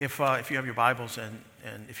If you have your Bibles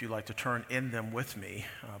and if you'd like to turn in them with me,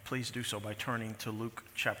 please do so by turning to Luke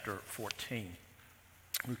chapter 14.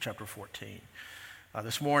 Luke chapter 14.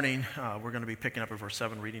 This morning, we're going to be picking up at verse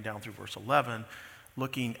 7, reading down through verse 11,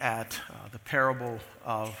 looking at the parable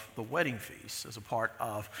of the wedding feast as a part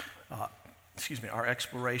of, our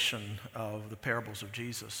exploration of the parables of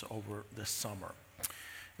Jesus over this summer.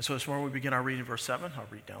 And so this morning we begin our reading in verse 7. I'll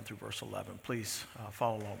read down through verse 11. Please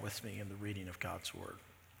follow along with me in the reading of God's word.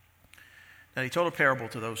 And he told a parable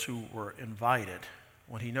to those who were invited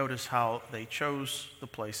when he noticed how they chose the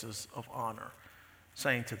places of honor,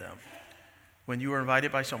 saying to them, when you are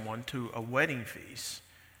invited by someone to a wedding feast,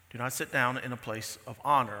 do not sit down in a place of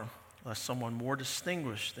honor, lest someone more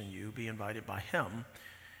distinguished than you be invited by him,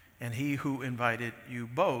 and he who invited you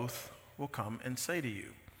both will come and say to you,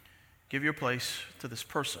 give your place to this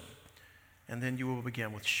person, and then you will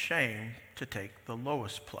begin with shame to take the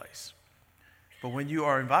lowest place. But when you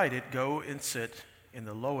are invited, go and sit in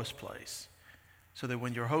the lowest place, so that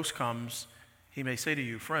when your host comes, he may say to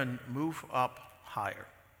you, friend, move up higher.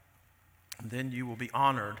 And then you will be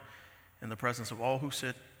honored in the presence of all who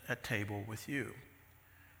sit at table with you.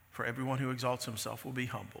 For everyone who exalts himself will be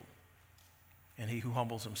humbled, and he who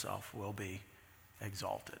humbles himself will be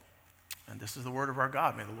exalted. And this is the word of our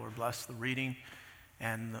God. May the Lord bless the reading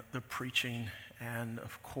and the preaching, and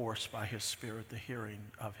of course, by his Spirit, the hearing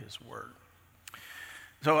of his word.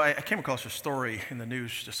 So I came across a story in the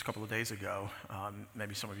news just a couple of days ago.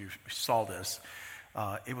 Maybe some of you saw this.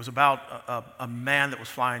 It was about a man that was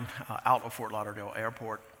flying out of Fort Lauderdale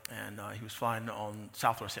Airport, and he was flying on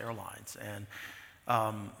Southwest Airlines.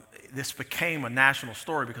 And this became a national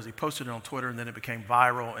story because he posted it on Twitter, and then it became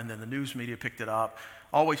viral, and then the news media picked it up,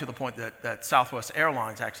 all the way to the point that Southwest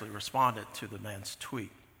Airlines actually responded to the man's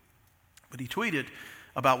tweet. But he tweeted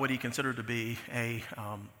about what he considered to be a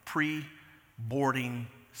pre-boarding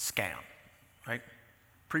scam, right?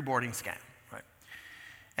 Pre-boarding scam, right?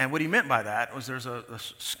 And what he meant by that was there's a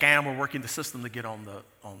scammer working the system to get on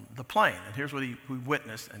the plane. And here's what he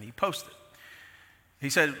witnessed, and he posted. He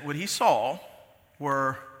said what he saw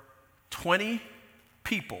were 20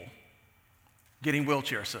 people getting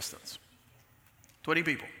wheelchair assistance. 20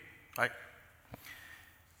 people, right?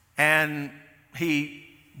 And he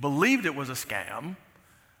believed it was a scam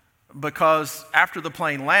because after the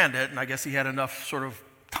plane landed, and I guess he had enough sort of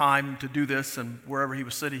time to do this, and wherever he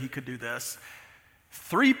was sitting, he could do this,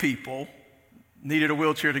 3 people needed a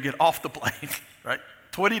wheelchair to get off the plane, right?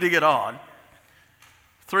 20 to get on,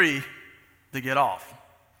 3 to get off.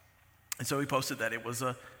 And so he posted that it was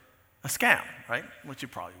a scam, right? Which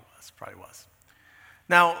it probably was.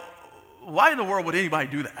 Now, why in the world would anybody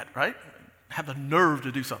do that, right? Have the nerve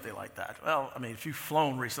to do something like that? Well, I mean, if you've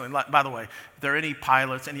flown recently, by the way, if there are any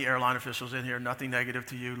pilots, any airline officials in here, nothing negative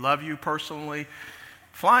to you, love you personally.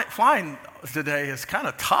 Flying today is kind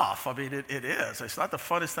of tough. I mean, it is. It's not the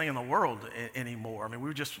funnest thing in the world anymore. I mean,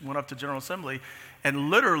 we just went up to General Assembly,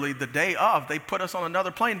 and literally the day of, they put us on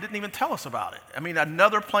another plane and didn't even tell us about it. I mean,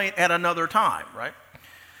 another plane at another time, right?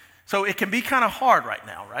 So it can be kind of hard right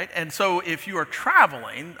now, right? And so if you are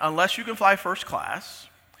traveling, unless you can fly first class,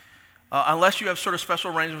 unless you have sort of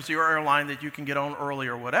special arrangements with your airline that you can get on early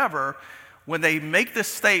or whatever, when they make this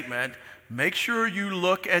statement, make sure you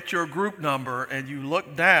look at your group number and you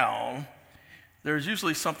look down. There's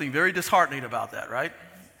usually something very disheartening about that, right?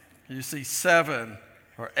 You see 7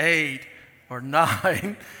 or 8 or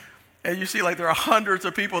 9, and you see like there are hundreds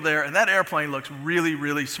of people there, and that airplane looks really,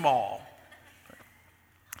 really small.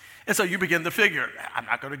 And so you begin to figure, I'm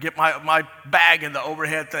not going to get my bag in the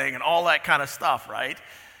overhead thing and all that kind of stuff, right?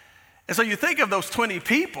 And so you think of those 20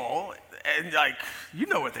 people, and like, you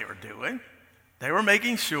know what they were doing. They were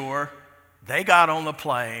making sure they got on the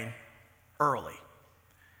plane early.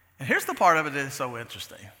 And here's the part of it that is so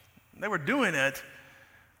interesting. They were doing it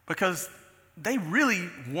because they really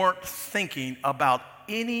weren't thinking about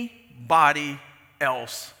anybody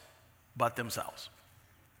else but themselves.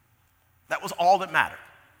 That was all that mattered.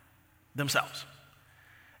 Themselves.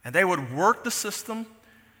 And they would work the system,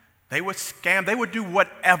 they would scam, they would do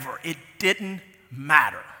whatever. It didn't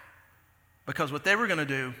matter. Because what they were going to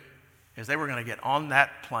do is they were going to get on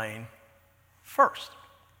that plane first.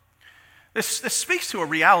 This speaks to a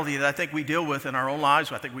reality that I think we deal with in our own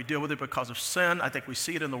lives. I think we deal with it because of sin. I think we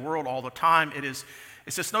see it in the world all the time. It's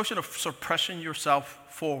this notion of suppressing yourself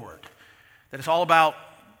forward. That it's all about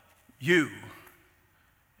you.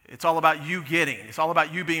 It's all about you getting. It's all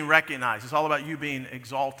about you being recognized. It's all about you being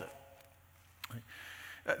exalted.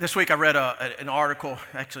 This week I read an article.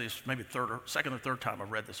 Actually, it's maybe second or third time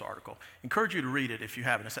I've read this article. I encourage you to read it if you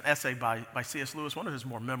haven't. It's an essay by C.S. Lewis, one of his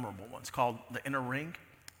more memorable ones, called The Inner Ring.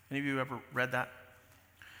 Any of you ever read that?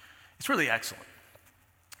 It's really excellent.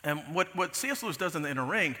 And what C.S. Lewis does in the Inner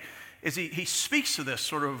Ring is he speaks to this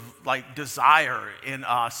sort of like desire in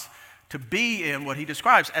us to be in what he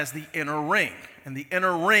describes as the inner ring. And the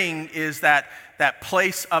inner ring is that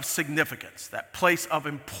place of significance, that place of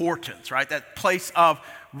importance, right? That place of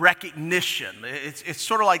recognition. It's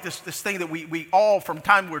sort of like this thing that we all, from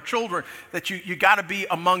time we're children, that you got to be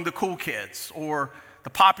among the cool kids, or the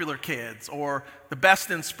popular kids, or the best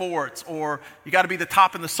in sports, or you got to be the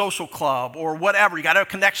top in the social club, or whatever. You got to have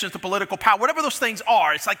connections to political power, whatever those things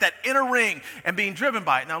are. It's like that inner ring and being driven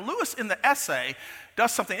by it. Now, Lewis in the essay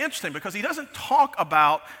does something interesting, because he doesn't talk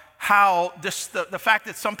about how the fact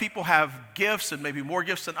that some people have gifts and maybe more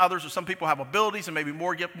gifts than others, or some people have abilities and maybe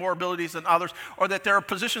more abilities than others, or that there are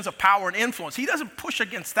positions of power and influence. He doesn't push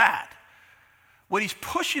against that. What he's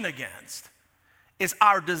pushing against is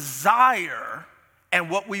our desire and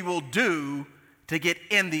what we will do to get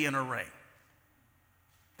in the inner ring.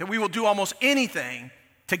 That we will do almost anything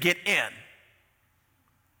to get in.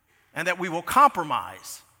 And that we will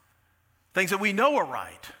compromise things that we know are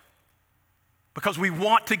right because we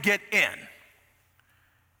want to get in. And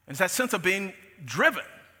it's that sense of being driven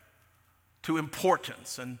to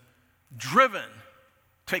importance, and driven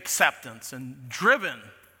to acceptance, and driven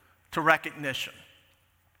to recognition,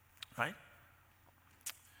 right?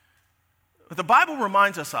 What the Bible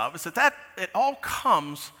reminds us of is that it all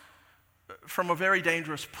comes from a very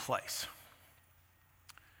dangerous place.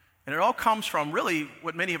 And it all comes from really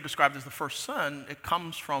what many have described as the first sin. It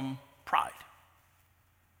comes from pride.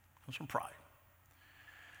 It comes from pride.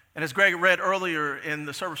 And as Greg read earlier in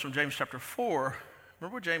the service from James chapter 4,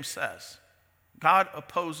 remember what James says. God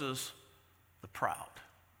opposes the proud,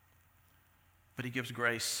 but he gives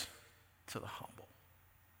grace to the humble.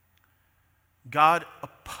 God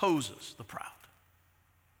opposes the proud,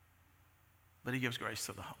 but he gives grace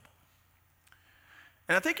to the humble.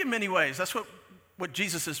 And I think in many ways, that's what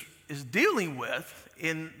Jesus is dealing with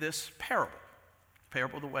in this parable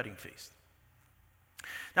of the wedding feast.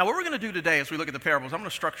 Now, what we're going to do today as we look at the parables, I'm going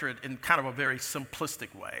to structure it in kind of a very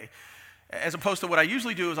simplistic way. As opposed to what I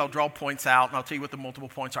usually do is I'll draw points out and I'll tell you what the multiple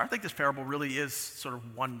points are. I think this parable really is sort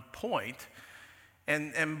of one point.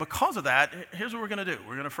 And because of that, here's what we're going to do.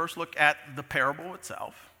 We're going to first look at the parable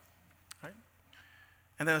itself, right?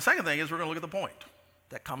 And then the second thing is we're going to look at the point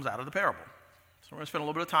that comes out of the parable. So we're going to spend a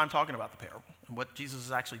little bit of time talking about the parable and what Jesus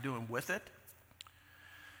is actually doing with it.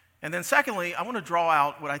 And then secondly, I want to draw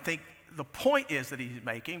out what I think the point is that he's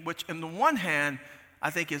making, which on the one hand, I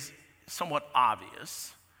think is somewhat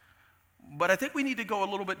obvious, but I think we need to go a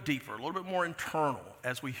little bit deeper, a little bit more internal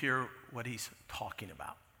as we hear what he's talking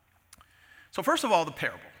about. So first of all, the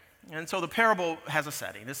parable. And so the parable has a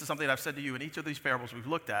setting. This is something I've said to you in each of these parables we've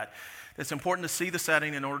looked at. It's important to see the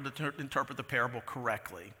setting in order to interpret the parable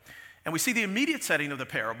correctly. And we see the immediate setting of the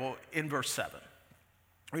parable in verse 7.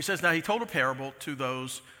 Where he says, now he told a parable to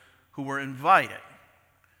those who were invited,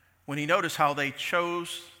 when he noticed how they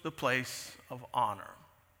chose the place of honor,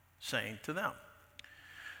 saying to them.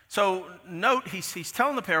 So note, he's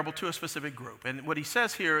telling the parable to a specific group. And what he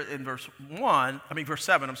says here in verse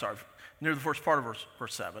 7, near the first part of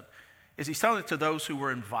verse 7, is he's telling it to those who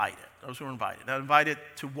were invited. Now, invited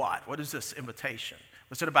to what? What is this invitation?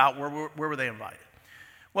 What's it about? Where were they invited?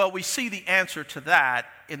 Well, we see the answer to that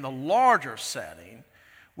in the larger setting,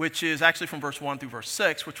 which is actually from verse 1 through verse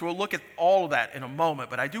 6, which we'll look at all of that in a moment.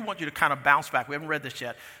 But I do want you to kind of bounce back. We haven't read this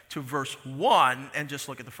yet, to verse 1 and just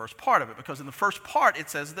look at the first part of it. Because in the first part, it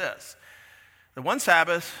says this. The one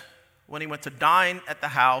Sabbath, when he went to dine at the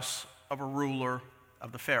house of a ruler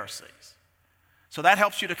of the Pharisees. So that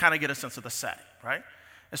helps you to kind of get a sense of the setting, right?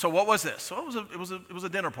 And so what was this? So it was a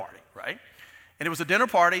dinner party, right? And it was a dinner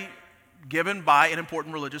party given by an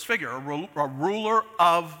important religious figure, a ruler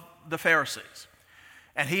of the Pharisees.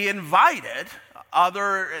 And he invited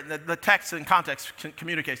the text and context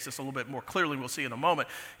communicates this a little bit more clearly, we'll see in a moment.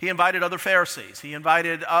 He invited other Pharisees. He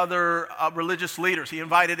invited other religious leaders. He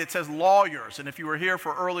invited, it says, lawyers. And if you were here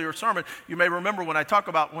for earlier sermon, you may remember when I talk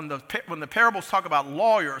about, when the parables talk about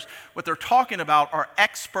lawyers, what they're talking about are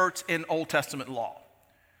experts in Old Testament law.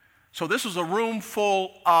 So this was a room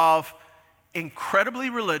full of incredibly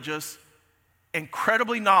religious,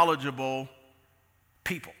 incredibly knowledgeable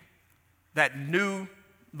people that knew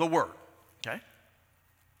the word, okay?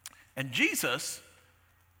 And Jesus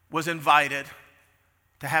was invited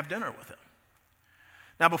to have dinner with him.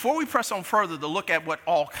 Now, before we press on further to look at what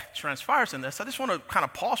all transpires in this, I just want to kind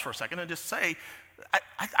of pause for a second and just say,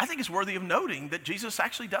 I think it's worthy of noting that Jesus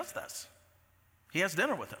actually does this. He has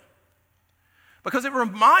dinner with him. Because it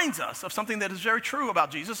reminds us of something that is very true about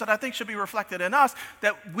Jesus that I think should be reflected in us,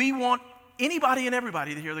 that we want anybody and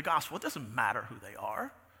everybody to hear the gospel. It doesn't matter who they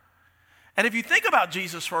are. And if you think about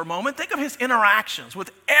Jesus for a moment, think of his interactions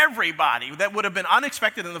with everybody that would have been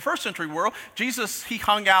unexpected in the first century world. Jesus, he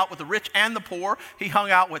hung out with the rich and the poor. He hung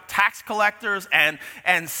out with tax collectors and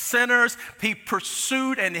sinners. He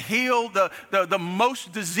pursued and healed the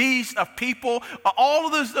most diseased of people. All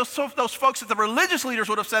of those folks that the religious leaders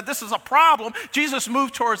would have said, this is a problem. Jesus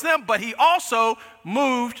moved towards them, but he also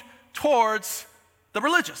moved towards the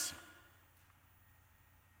religious.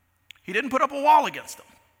 He didn't put up a wall against them.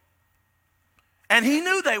 And he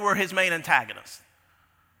knew they were his main antagonists.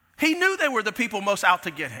 He knew they were the people most out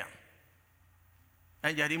to get him.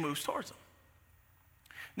 And yet he moves towards them.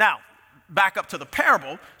 Now, back up to the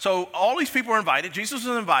parable. So all these people are invited. Jesus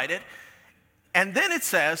was invited. And then it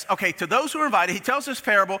says, okay, to those who are invited, he tells this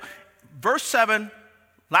parable, verse 7,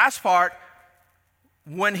 last part,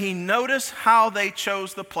 when he noticed how they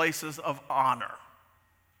chose the places of honor.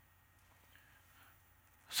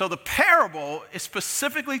 So the parable is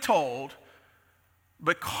specifically told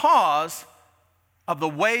because of the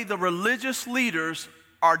way the religious leaders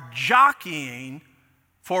are jockeying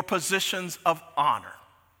for positions of honor.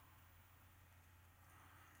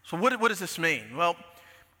 So what does this mean? Well,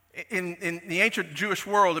 in the ancient Jewish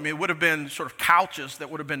world, it would have been sort of couches that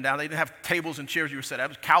would have been down. They didn't have tables and chairs you were set at. It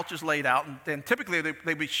was couches laid out, and then typically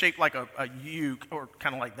they'd be shaped like a U or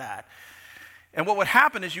kind of like that. And what would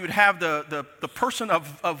happen is you would have the person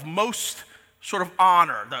of most sort of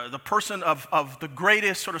honor, the person of the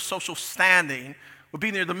greatest sort of social standing would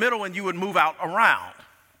be near the middle, and you would move out around.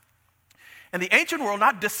 And the ancient world,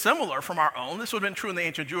 not dissimilar from our own, this would have been true in the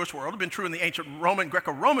ancient Jewish world, it would have been true in the ancient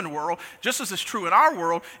Greco-Roman world, just as it's true in our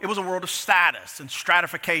world, it was a world of status and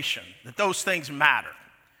stratification, that those things mattered.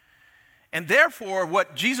 And therefore,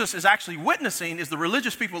 what Jesus is actually witnessing is the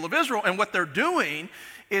religious people of Israel, and what they're doing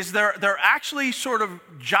is they're actually sort of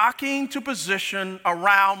jockeying to position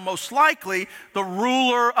around, most likely, the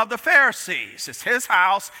ruler of the Pharisees. It's his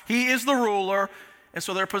house, he is the ruler, and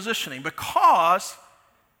so they're positioning. Because,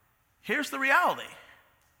 here's the reality.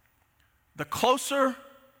 The closer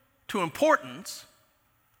to importance,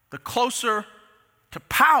 the closer to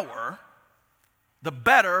power, the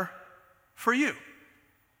better for you.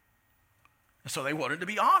 And so they wanted to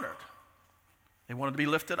be honored. They wanted to be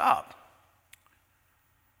lifted up.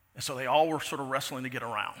 And so they all were sort of wrestling to get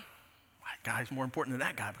around. That guy's more important than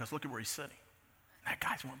that guy because look at where he's sitting. That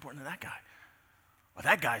guy's more important than that guy. Well,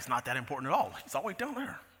 that guy's not that important at all. He's all the way down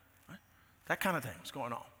there. Right? That kind of thing is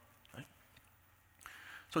going on. Right?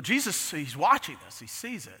 So Jesus, he's watching this. He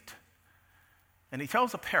sees it. And he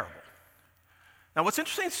tells a parable. Now, what's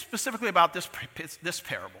interesting specifically about this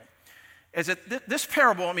parable is that this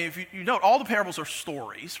parable, if you note, all the parables are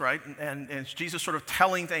stories, right? And it's Jesus sort of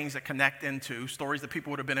telling things that connect into stories that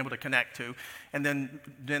people would have been able to connect to, and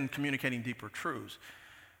then communicating deeper truths.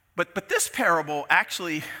 But this parable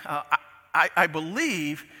actually, I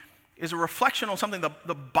believe, is a reflection on something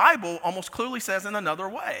the Bible almost clearly says in another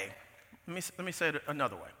way. Let me say it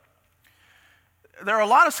another way. There are a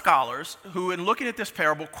lot of scholars who, in looking at this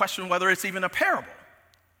parable, question whether it's even a parable,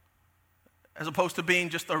 as opposed to being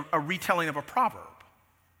just a retelling of a proverb.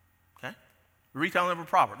 Okay? A retelling of a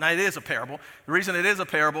proverb. Now, it is a parable. The reason it is a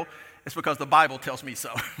parable is because the Bible tells me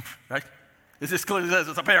so, right? It just clearly says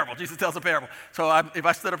it's a parable. Jesus tells a parable. So if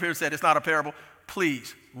I stood up here and said it's not a parable,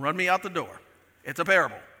 please run me out the door. It's a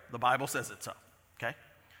parable. The Bible says it so, okay?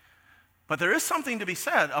 But there is something to be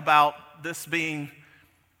said about this being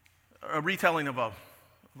a retelling of a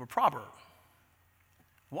proverb.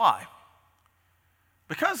 Why?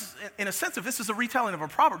 Because, in a sense, if this is a retelling of a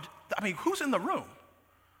proverb, who's in the room?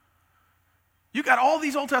 You got all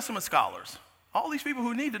these Old Testament scholars, all these people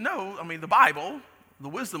who need to know, the Bible, the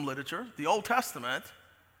wisdom literature, the Old Testament.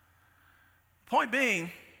 Point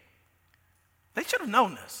being, they should have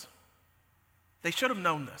known this. They should have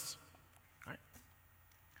known this. Right?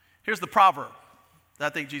 Here's the proverb that I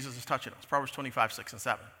think Jesus is touching on. It's Proverbs 25, 6 and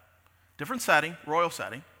 7. Different setting, royal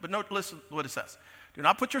setting, but listen to what it says. Do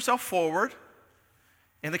not put yourself forward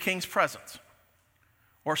in the king's presence,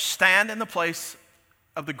 or stand in the place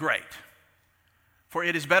of the great. For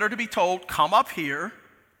it is better to be told, come up here,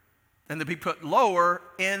 than to be put lower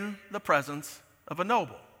in the presence of a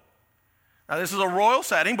noble. Now, this is a royal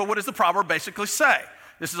setting, but what does the proverb basically say?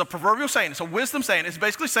 This is a proverbial saying. It's a wisdom saying. It's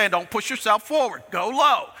basically saying, don't push yourself forward. Go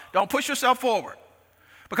low. Don't push yourself forward.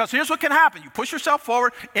 Because here's what can happen. You push yourself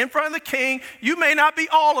forward in front of the king. You may not be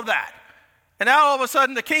all of that. And now all of a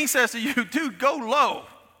sudden the king says to you, dude, go low.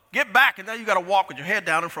 Get back. And now you got to walk with your head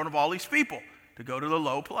down in front of all these people to go to the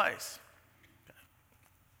low place. Okay.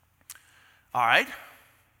 All right.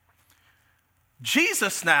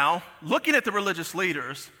 Jesus now, looking at the religious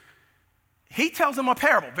leaders, he tells them a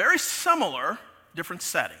parable, very similar, different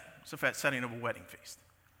setting, It's the setting of a wedding feast.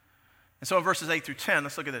 And so in verses 8 through 10,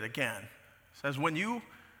 let's look at it again. It says, when you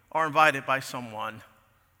are invited by someone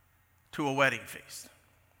to a wedding feast,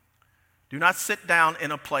 do not sit down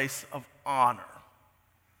in a place of honor,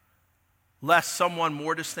 lest someone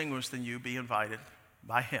more distinguished than you be invited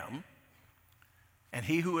by him. And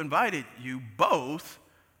he who invited you both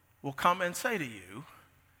will come and say to you,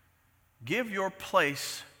 give your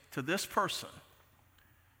place to this person,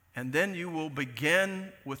 and then you will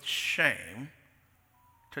begin with shame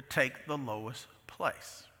to take the lowest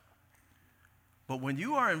place. But when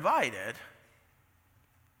you are invited,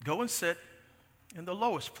 go and sit in the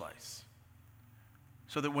lowest place,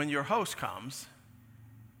 so that when your host comes,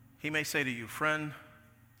 he may say to you, friend,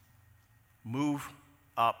 move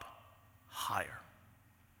up higher.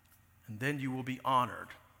 And then you will be honored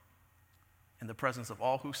in the presence of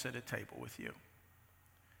all who sit at table with you.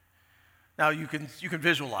 Now, you can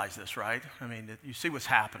visualize this, right? I mean, you see what's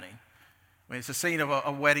happening. I mean, it's a scene of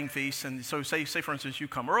a wedding feast, and so say, for instance, you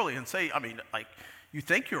come early and say, I mean, like, you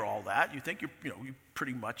think you're all that. You think you're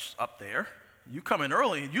pretty much up there. You come in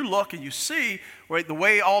early, and you look, and you see right, the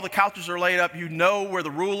way all the couches are laid up. You know where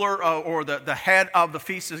the ruler or the head of the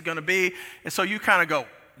feast is going to be, and so you kind of go,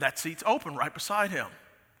 that seat's open right beside him.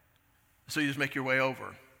 So you just make your way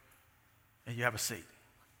over, and you have a seat,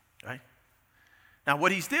 right? Now,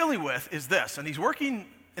 what he's dealing with is this, and he's working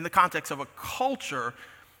in the context of a culture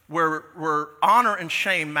where honor and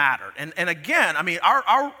shame mattered. And again, I mean,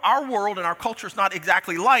 our world and our culture is not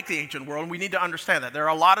exactly like the ancient world, and we need to understand that. There are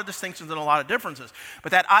a lot of distinctions and a lot of differences.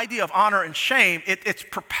 But that idea of honor and shame,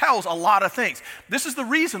 it propels a lot of things. This is the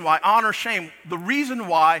reason why honor, shame, the reason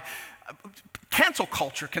why cancel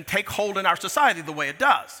culture can take hold in our society the way it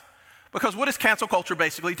does. Because what does cancel culture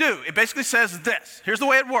basically do? It basically says this. Here's the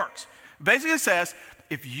way it works. It basically says,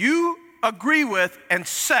 if you agree with and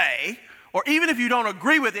say, or even if you don't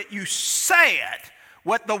agree with it, you say it,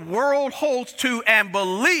 what the world holds to and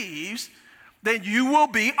believes, then you will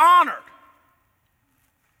be honored.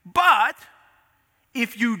 But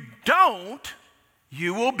if you don't,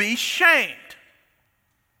 you will be shamed.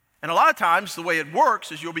 And a lot of times the way it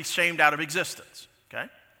works is you'll be shamed out of existence, okay?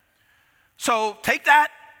 So take that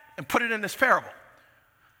and put it in this parable.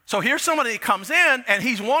 So here's somebody that comes in and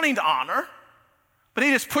he's wanting to honor, but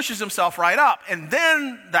he just pushes himself right up. And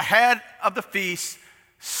then the head of the feast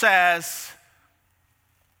says,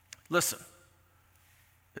 listen,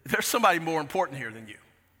 there's somebody more important here than you.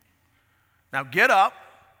 Now get up.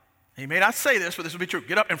 He may not say this, but this will be true.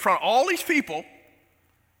 Get up in front of all these people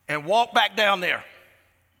and walk back down there,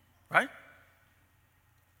 right?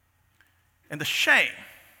 And the shame,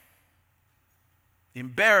 the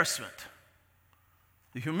embarrassment,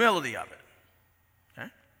 the humility of it, okay?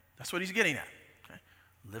 That's what he's getting at, okay?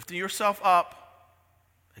 Lifting yourself up,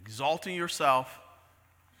 exalting yourself,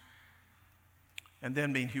 and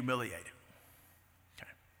then being humiliated,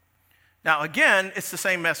 okay? Now, again, it's the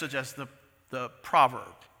same message as the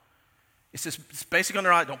proverb. It's basically on the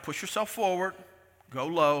right, don't push yourself forward, go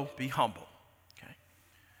low, be humble, okay?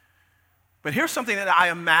 But here's something that I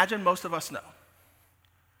imagine most of us know.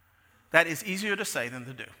 That is easier to say than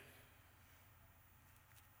to do.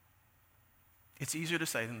 It's easier to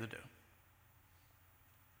say than to do.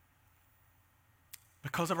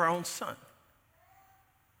 Because of our own sin.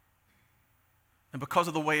 And because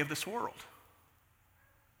of the way of this world.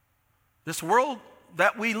 This world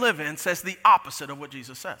that we live in says the opposite of what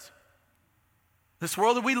Jesus says. This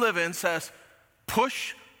world that we live in says,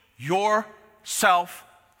 push yourself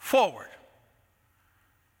forward.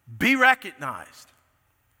 Be recognized.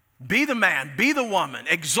 Be the man, be the woman,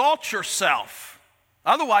 exalt yourself.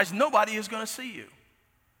 Otherwise, nobody is going to see you.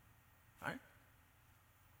 Right?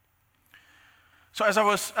 So as I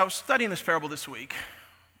was studying this parable this week,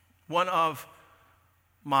 one of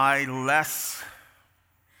my less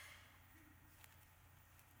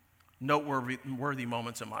noteworthy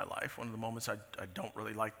moments in my life, one of the moments I don't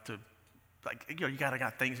really like to, you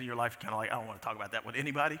got things in your life kind of like, I don't want to talk about that with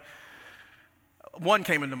anybody. One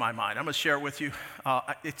came into my mind. I'm going to share it with you.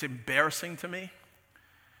 It's embarrassing to me,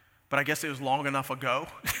 but I guess it was long enough ago.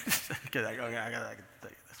 I can tell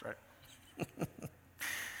you this, right?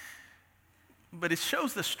 But it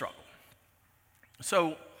shows the struggle.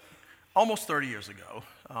 So almost 30 years ago,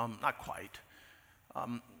 not quite,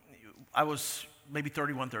 I was maybe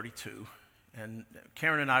 31, 32, and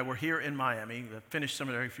Karen and I were here in Miami. We finished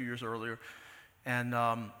seminary a few years earlier, and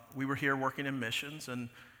we were here working in missions, and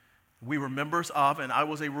we were members of, and I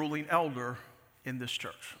was a ruling elder in this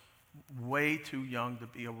church. Way too young to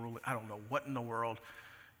be a ruling, I don't know what in the world.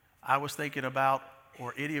 I was thinking about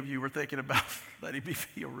or any of you were thinking about letting me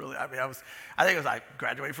feel really, I think it was like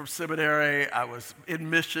graduating from seminary, I was in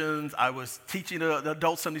missions, I was teaching the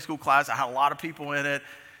adult Sunday school class, I had a lot of people in it,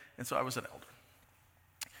 and so I was an elder.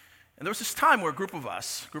 And there was this time where a group of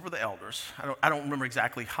the elders, I don't remember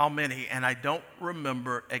exactly how many, and I don't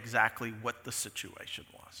remember exactly what the situation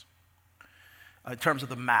was in terms of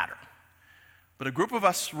the matter. But a group of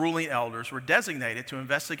us ruling elders were designated to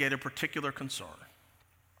investigate a particular concern.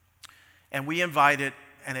 And we invited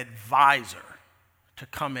an advisor to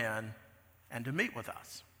come in and to meet with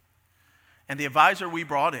us. And the advisor we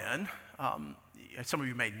brought in, some of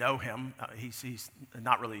you may know him. He's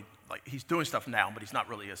not really, he's doing stuff now, but he's not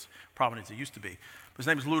really as prominent as he used to be. But his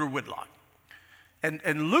name is Luder Whitlock. And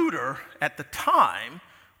Luder, at the time,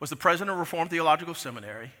 was the president of Reformed Theological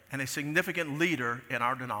Seminary and a significant leader in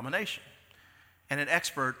our denomination and an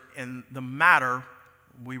expert in the matter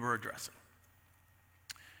we were addressing.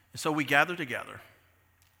 And so we gathered together,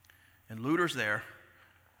 and Luder's there,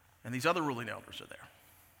 and these other ruling elders are there.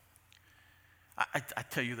 I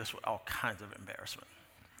tell you this with all kinds of embarrassment.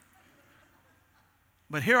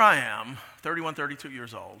 But here I am, 31, 32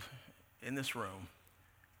 years old, in this room,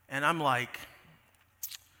 and I'm like,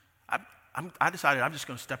 I decided I'm just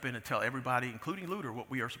going to step in and tell everybody, including Luder, what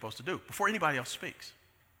we are supposed to do before anybody else speaks.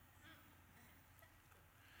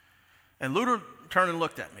 And Luder turned and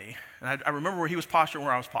looked at me, and I remember where he was postured and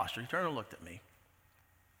where I was postured. He turned and looked at me.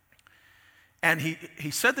 And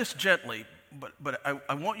he said this gently, but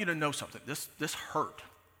I want you to know something. This hurt.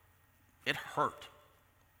 It hurt.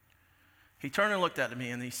 He turned and looked at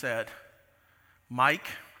me and he said, Mike,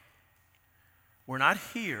 we're not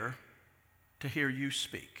here to hear you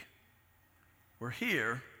speak. We're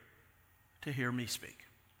here to hear me speak.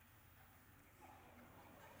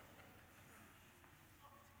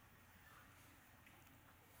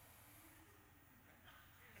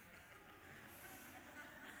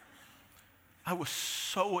 I was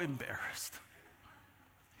so embarrassed,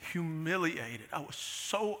 humiliated. I was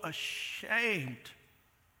so ashamed.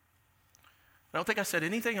 I don't think I said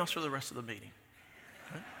anything else for the rest of the meeting.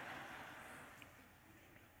 Okay?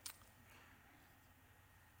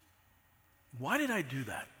 Why did I do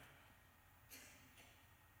that?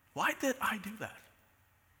 Why did I do that?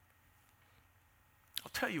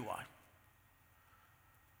 I'll tell you why.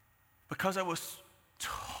 Because I was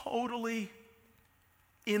totally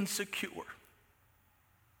insecure.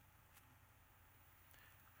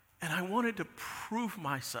 And I wanted to prove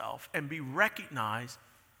myself and be recognized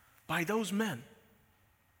by those men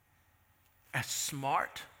as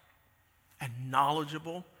smart and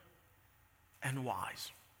knowledgeable and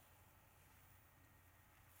wise.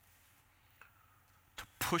 To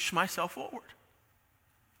push myself forward.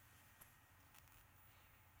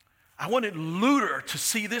 I wanted Luder to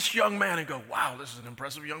see this young man and go, wow, this is an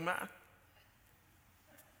impressive young man.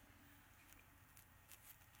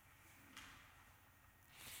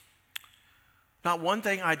 Not one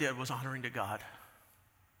thing I did was honoring to God.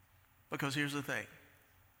 Because here's the thing.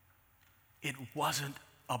 It wasn't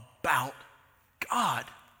about God.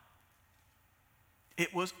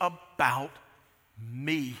 It was about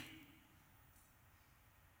me.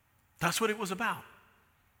 That's what it was about.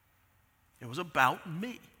 It was about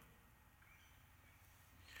me.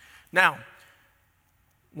 Now,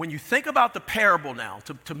 when you think about the parable now,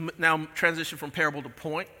 to now transition from parable to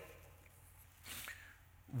point,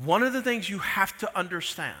 one of the things you have to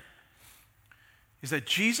understand is that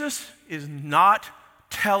Jesus is not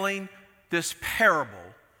telling this parable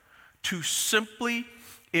to simply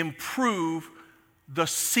improve the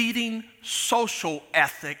seating social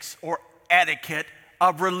ethics or etiquette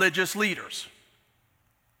of religious leaders.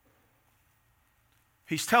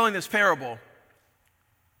 He's telling this parable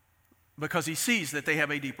because he sees that they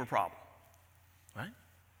have a deeper problem, right?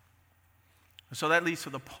 And so that leads to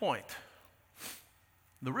the point.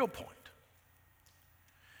 The real point.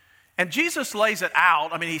 And Jesus lays it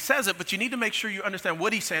out. I mean, he says it, but you need to make sure you understand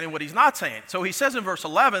what he's saying and what he's not saying. So he says in verse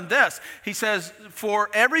 11 this. He says,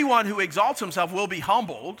 for everyone who exalts himself will be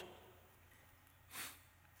humbled,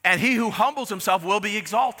 and he who humbles himself will be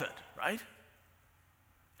exalted, right?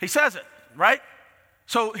 He says it, right?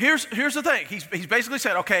 So here's the thing. He's basically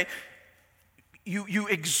said, okay, you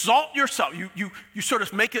exalt yourself, you sort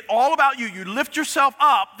of make it all about you, you lift yourself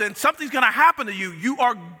up, then something's going to happen to you. You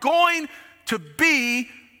are going to be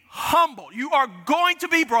humble. You are going to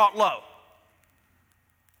be brought low.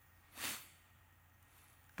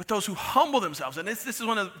 But those who humble themselves, and this is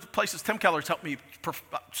one of the places Tim Keller's helped me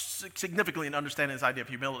significantly in understanding this idea of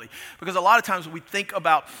humility. Because a lot of times when we think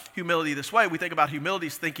about humility this way, we think about humility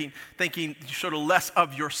as thinking sort of less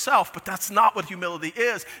of yourself, but that's not what humility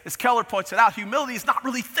is. As Keller points it out, humility is not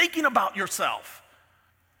really thinking about yourself.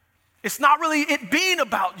 It's not really it being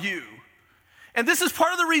about you. And this is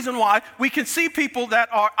part of the reason why we can see people that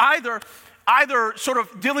are either sort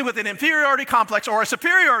of dealing with an inferiority complex or a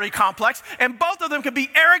superiority complex, and both of them can be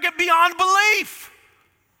arrogant beyond belief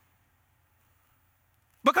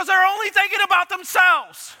because they're only thinking about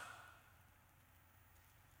themselves.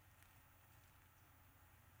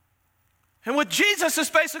 And what Jesus is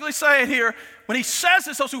basically saying here, when he says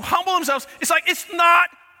this, those who humble themselves, it's like it's not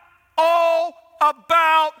all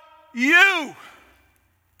about you.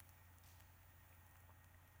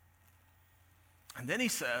 And then he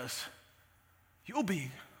says, you'll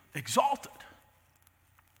be exalted.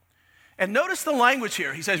 And notice the language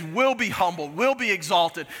here. He says, will be humbled, will be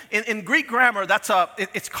exalted. In Greek grammar,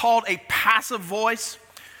 it's called a passive voice.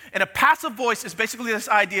 And a passive voice is basically this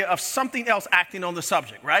idea of something else acting on the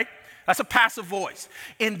subject, right? That's a passive voice.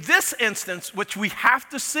 In this instance, which we have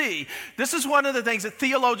to see, this is one of the things that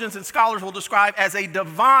theologians and scholars will describe as a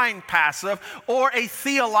divine passive or a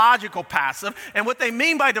theological passive. And what they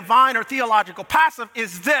mean by divine or theological passive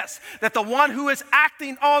is this, that the one who is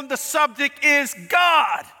acting on the subject is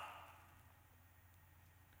God.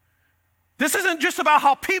 This isn't just about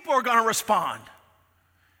how people are going to respond.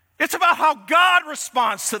 It's about how God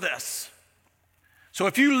responds to this. So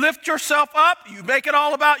if you lift yourself up, you make it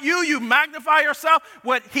all about you, you magnify yourself,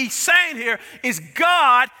 what he's saying here is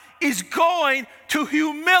God is going to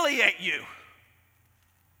humiliate you.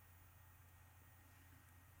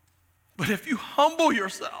 But if you humble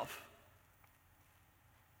yourself,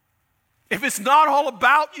 if it's not all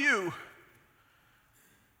about you,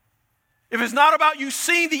 if it's not about you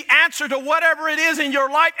seeing the answer to whatever it is in your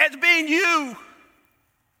life as being you,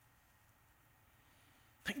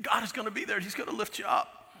 then God is going to be there. He's going to lift you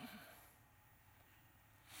up.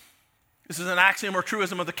 This is an axiom or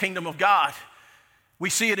truism of the kingdom of God. We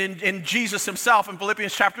see it in Jesus himself in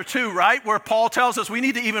Philippians chapter 2, right? Where Paul tells us we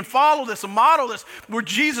need to even follow this and model this, where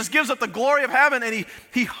Jesus gives up the glory of heaven and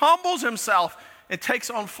he humbles himself and takes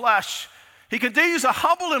on flesh. He continues to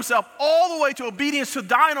humble himself all the way to obedience, to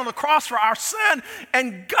dying on the cross for our sin,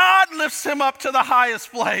 and God lifts him up to the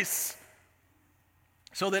highest place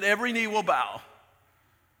so that every knee will bow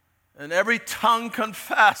and every tongue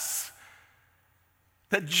confess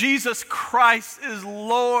that Jesus Christ is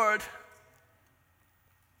Lord.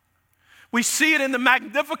 We see it in the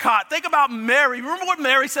Magnificat. Think about Mary. Remember what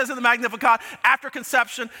Mary says in the Magnificat after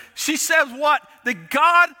conception? She says what? That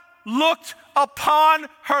God looked upon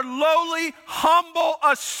her lowly, humble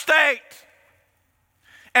estate.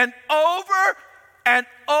 And over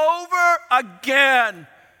again,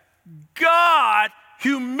 God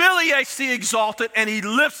humiliates the exalted and he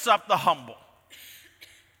lifts up the humble.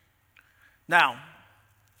 Now,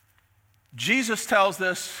 Jesus tells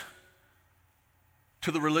this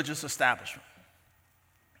to the religious establishment.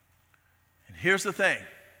 And here's the thing.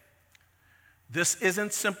 This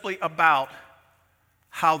isn't simply about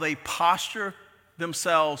how they posture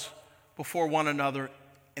themselves before one another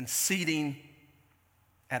in seating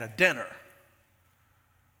at a dinner.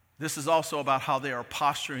 This is also about how they are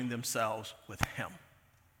posturing themselves with him.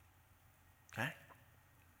 Okay?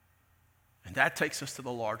 And that takes us to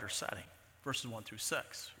the larger setting, verses 1 through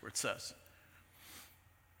 6, where it says,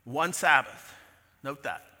 one Sabbath. Note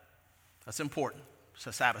that. That's important. It's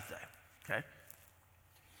a Sabbath day. Okay?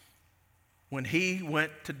 When he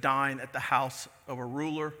went to dine at the house of a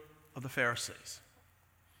ruler of the Pharisees,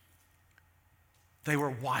 they were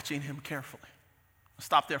watching him carefully. I'll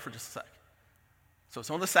stop there for just a sec. So it's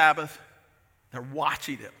on the Sabbath. They're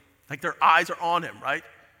watching him. Like their eyes are on him, right?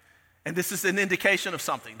 And this is an indication of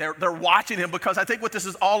something. They're watching him because I think what this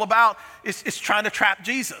is all about is trying to trap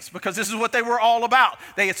Jesus, because this is what they were all about.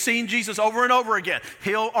 They had seen Jesus over and over again,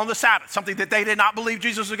 heal on the Sabbath, something that they did not believe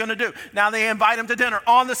Jesus was going to do. Now they invite him to dinner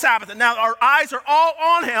on the Sabbath, and now our eyes are all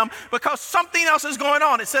on him because something else is going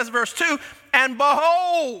on. It says, verse 2, and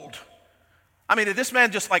behold. I mean, did this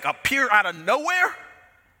man just like appear out of nowhere?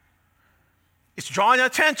 It's drawing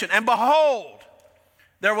attention. And behold,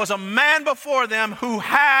 there was a man before them who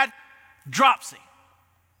had dropsy.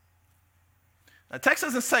 Now, the text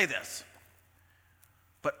doesn't say this,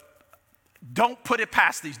 but don't put it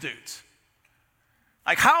past these dudes.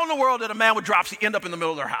 Like, how in the world did a man with dropsy end up in the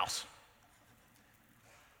middle of their house?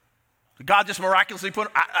 Did God just miraculously put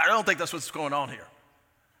him? I don't think that's what's going on here.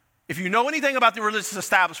 If you know anything about the religious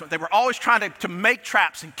establishment, they were always trying to make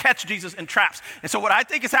traps and catch Jesus in traps. And so what I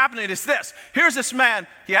think is happening is this. Here's this man.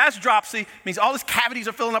 He has dropsy. Means all his cavities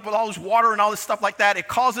are filling up with all this water and all this stuff like that. It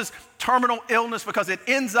causes terminal illness because it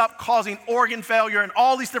ends up causing organ failure and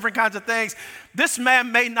all these different kinds of things. This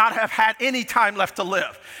man may not have had any time left to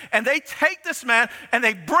live. And they take this man and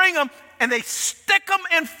they bring him and they stick him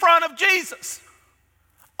in front of Jesus.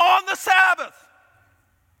 on the Sabbath.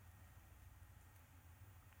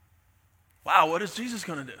 Wow, what is Jesus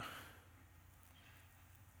going to do?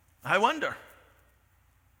 I wonder.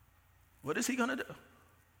 What is he going to do?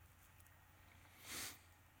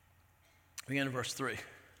 Begin in verse 3.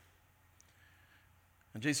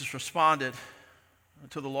 And Jesus responded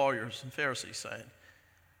to the lawyers and Pharisees, saying,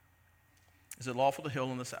 is it lawful to heal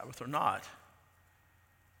on the Sabbath or not?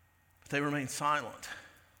 But they remained silent.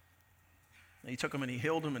 And he took them and he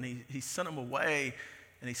healed them and he sent them away.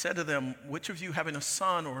 And he said to them, which of you having a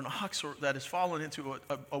son or an ox that has fallen into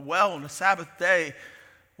a well on the Sabbath day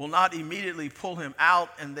will not immediately pull him out?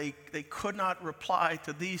 And they could not reply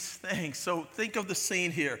to these things. So think of the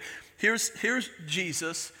scene here. Here's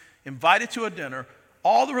Jesus invited to a dinner.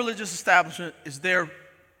 All the religious establishment is there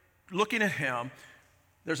looking at him.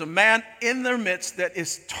 There's a man in their midst that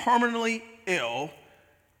is terminally ill.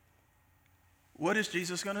 What is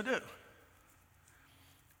Jesus going to do?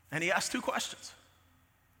 And he asks two questions.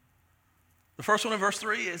 The first one in verse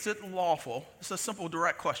 3, is it lawful? It's a simple,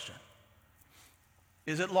 direct question.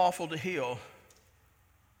 Is it lawful to heal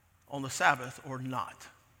on the Sabbath or not?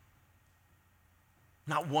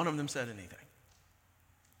 Not one of them said anything.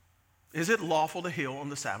 Is it lawful to heal on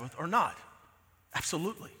the Sabbath or not?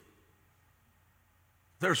 Absolutely.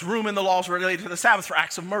 There's room in the laws related to the Sabbath for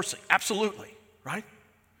acts of mercy. Absolutely, right?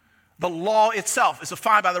 The law itself is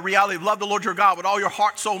defined by the reality of love the Lord your God with all your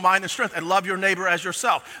heart, soul, mind, and strength, and love your neighbor as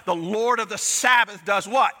yourself. The Lord of the Sabbath does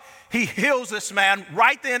what? He heals this man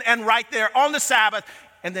right then and right there on the Sabbath,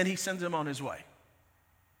 and then he sends him on his way.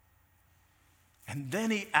 And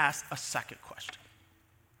then he asks a second question.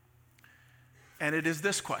 And it is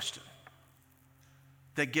this question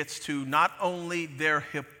that gets to not only their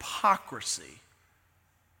hypocrisy,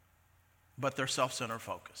 but their self-centered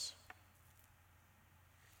focus.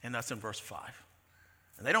 And that's in verse 5.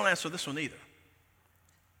 And they don't answer this one either.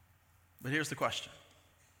 But here's the question.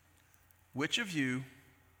 Which of you,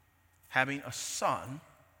 having a son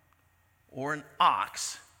or an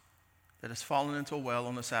ox that has fallen into a well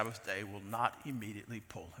on the Sabbath day, will not immediately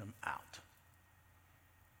pull him out?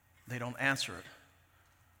 They don't answer it.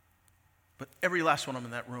 But every last one of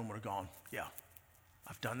them in that room would have gone, yeah,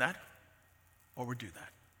 I've done that, or would do that.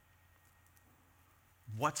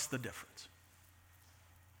 What's the difference?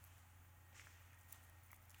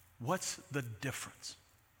 What's the difference?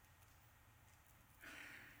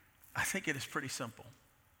 I think it is pretty simple.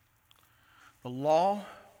 The law,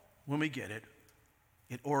 when we get it,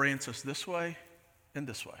 it orients us this way and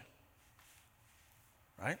this way.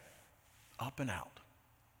 Right? Up and out.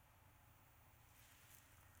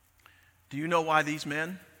 Do you know why these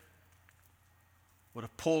men would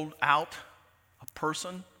have pulled out a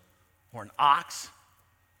person or an ox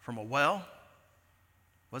from a well?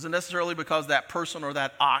 Wasn't necessarily because that person or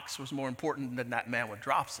that ox was more important than that man with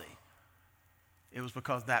dropsy. It was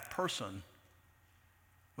because that person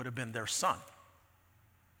would have been their son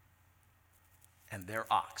and their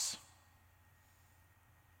ox.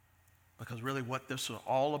 Because really what this was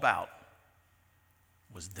all about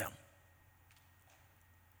was them.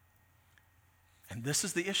 And this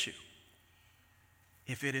is the issue.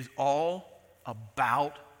 If it is all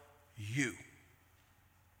about you,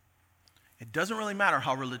 it doesn't really matter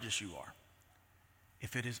how religious you are.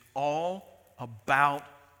 If it is all about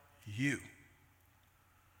you,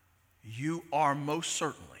 you are most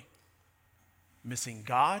certainly missing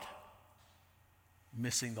God,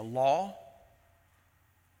 missing the law,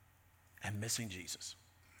 and missing Jesus.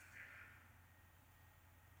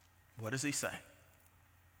 What does he say?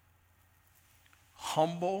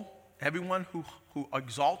 Humble, everyone who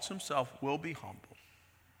exalts himself will be humble,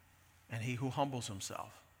 and he who humbles himself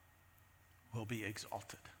will be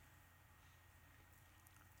exalted.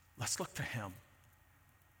 Let's look to him.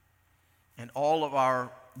 And all of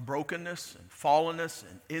our brokenness and fallenness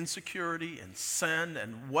and insecurity and sin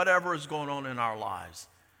and whatever is going on in our lives,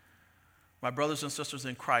 my brothers and sisters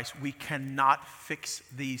in Christ, we cannot fix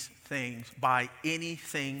these things by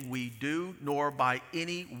anything we do, nor by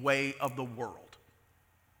any way of the world.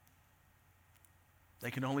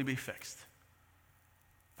 They can only be fixed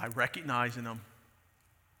by recognizing them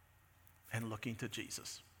and looking to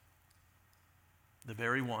Jesus, the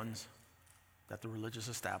very ones that the religious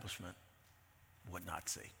establishment would not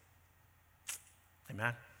see.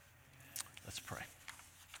 Amen? Let's pray.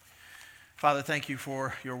 Father, thank you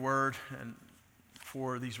for your word and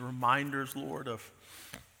for these reminders, Lord, of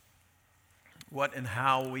what and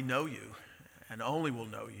how we know you and only will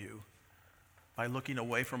know you by looking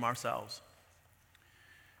away from ourselves.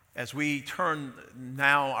 As we turn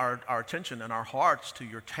now our attention and our hearts to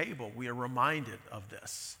your table, we are reminded of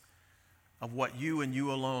this, of what you and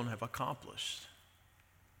you alone have accomplished.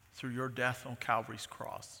 through your death on Calvary's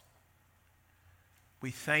cross.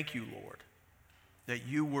 We thank you, Lord, that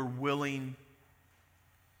you were willing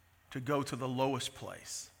to go to the lowest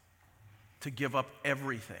place, to give up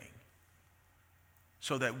everything,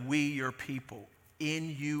 so that we, your people,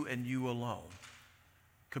 in you and you alone,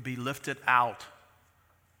 could be lifted out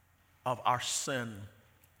of our sin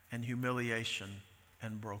and humiliation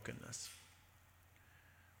and brokenness.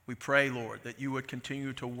 We pray, Lord, that you would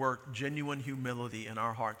continue to work genuine humility in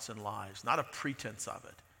our hearts and lives, not a pretense of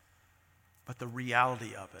it, but the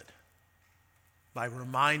reality of it, by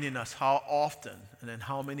reminding us how often and in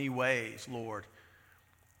how many ways, Lord,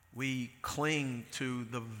 we cling to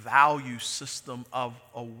the value system of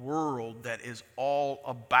a world that is all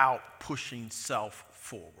about pushing self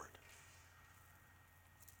forward.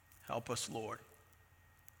 Help us, Lord.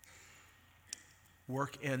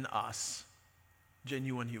 Work in us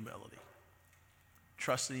genuine humility,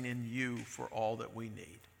 trusting in you for all that we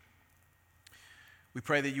need. We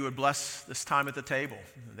pray that you would bless this time at the table,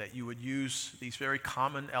 that you would use these very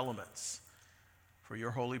common elements for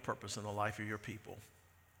your holy purpose in the life of your people.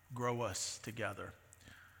 Grow us together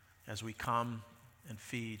as we come and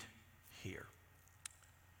feed here.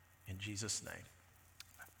 In Jesus' name,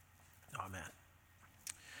 amen.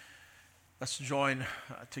 Let's join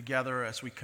together as we